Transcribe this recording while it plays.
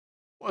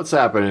What's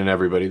happening,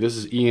 everybody? This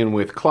is Ian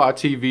with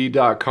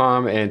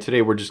ClawTV.com, and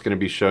today we're just going to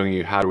be showing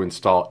you how to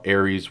install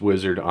Ares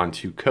Wizard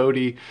onto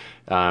Kodi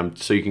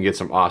so you can get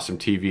some awesome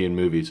TV and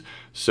movies.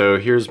 So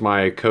here's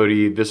my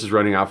Kodi. This is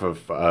running off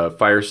of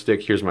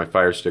Firestick. Here's my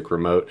Firestick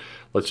remote.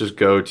 Let's just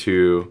go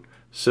to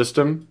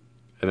System,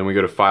 and then we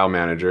go to File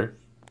Manager,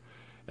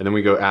 and then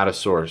we go Add a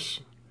Source.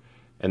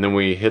 And then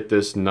we hit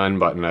this None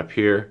button up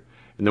here,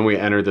 and then we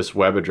enter this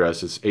web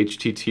address. It's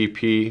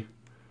http://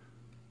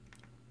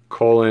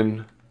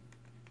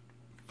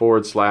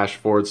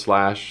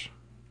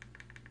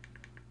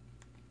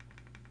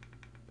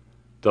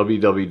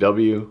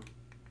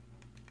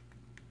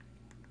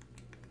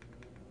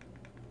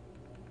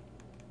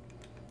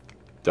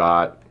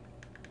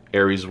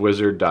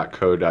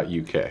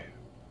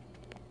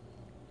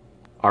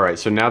 Alright,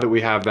 so now that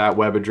we have that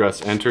web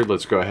address entered,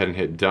 let's go ahead and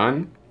hit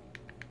done.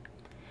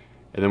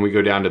 And then we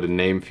go down to the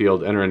name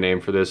field, enter a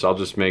name for this. I'll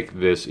just make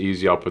this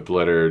easy. I'll put the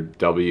letter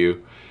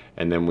W,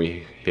 and then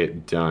we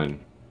hit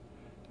done.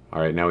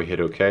 Alright, now we hit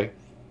OK.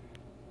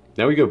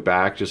 Now we go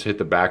back, just hit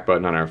the back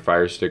button on our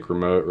Firestick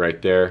remote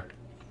right there.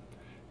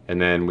 And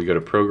then we go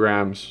to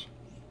Programs.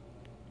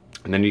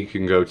 And then you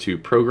can go to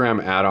Program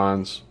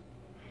Add-ons.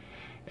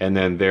 And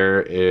then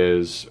there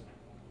is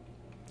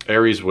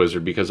Ares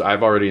Wizard, because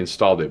I've already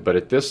installed it. But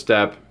at this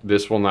step,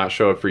 this will not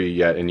show up for you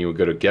yet, and you will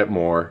go to Get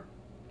More.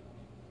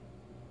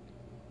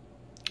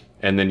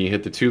 And then you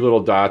hit the two little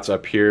dots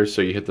up here,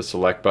 so you hit the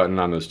select button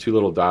on those two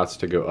little dots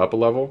to go up a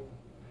level.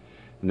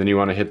 And then you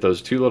want to hit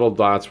those two little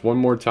dots one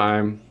more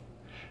time,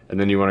 and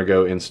then you want to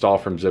go Install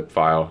from Zip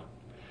File,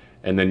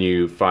 and then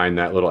you find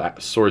that little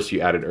source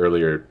you added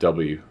earlier,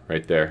 W,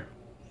 right there.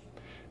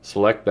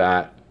 Select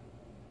that,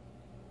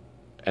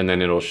 and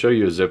then it'll show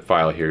you a zip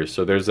file here.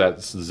 So there's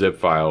that zip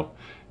file,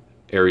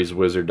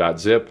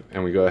 areswizard.zip,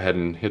 and we go ahead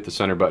and hit the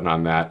center button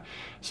on that.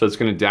 So it's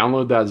going to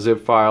download that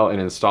zip file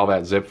and install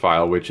that zip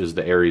file, which is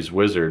the Ares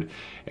Wizard.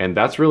 And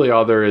that's really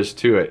all there is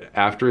to it.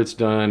 After it's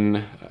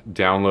done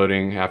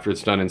downloading, after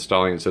it's done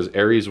installing, it says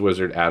Ares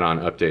Wizard add-on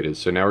updated.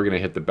 So now we're going to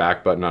hit the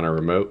back button on our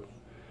remote,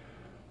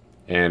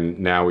 and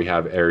now we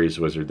have Ares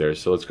Wizard there.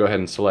 So let's go ahead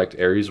and select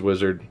Ares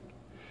Wizard,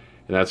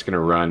 and that's going to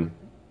run.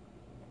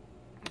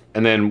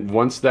 And then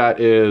once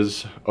that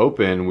is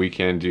open, we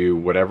can do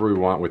whatever we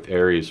want with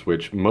Ares,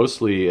 which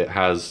mostly it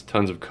has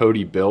tons of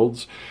Kodi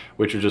builds,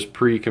 which are just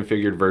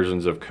pre-configured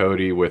versions of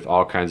Kodi with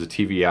all kinds of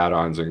TV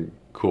add-ons and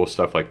cool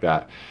stuff like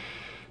that.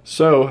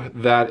 So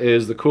that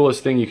is the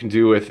coolest thing you can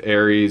do with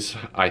Ares,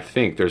 I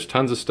think. There's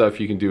tons of stuff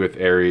you can do with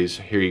Ares.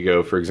 Here you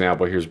go. For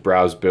example, here's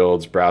Browse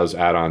Builds, Browse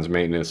Add-ons,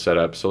 Maintenance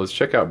Setup. So let's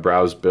check out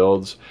Browse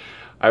Builds.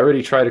 I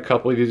already tried a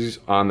couple of these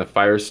on the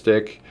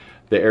Firestick.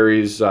 The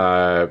Ares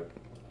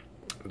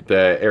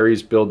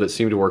build that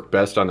seemed to work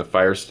best on the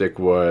Firestick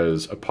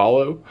was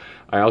Apollo.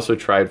 I also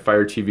tried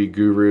FireTV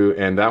Guru,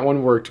 and that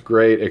one worked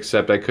great,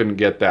 except I couldn't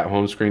get that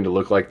home screen to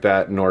look like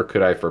that, nor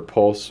could I for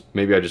Pulse.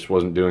 Maybe I just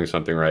wasn't doing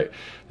something right.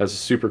 That's a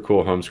super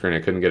cool home screen.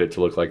 I couldn't get it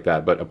to look like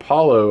that. But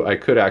Apollo, I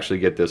could actually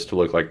get this to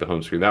look like the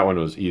home screen. That one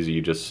was easy.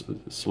 You just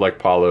select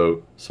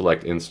Apollo,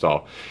 select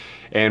Install.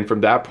 And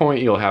from that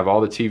point, you'll have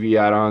all the TV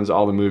add-ons,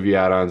 all the movie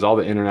add-ons, all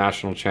the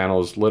international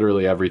channels,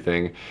 literally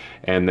everything.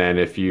 And then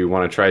if you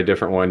want to try a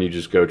different one, you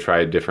just go try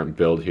a different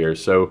build here.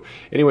 So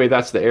anyway,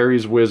 that's the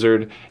Ares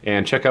Wizard.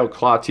 And check out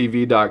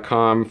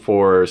ClawTV.com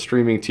for a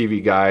streaming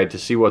TV guide to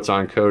see what's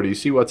on Kodi,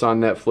 see what's on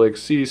Netflix,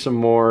 see some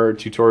more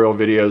tutorial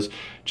videos.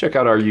 Check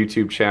out our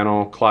YouTube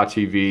channel,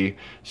 ClawTV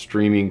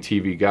Streaming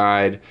TV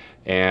Guide.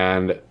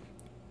 And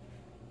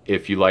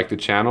if you like the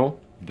channel,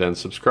 then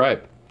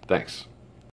subscribe. Thanks.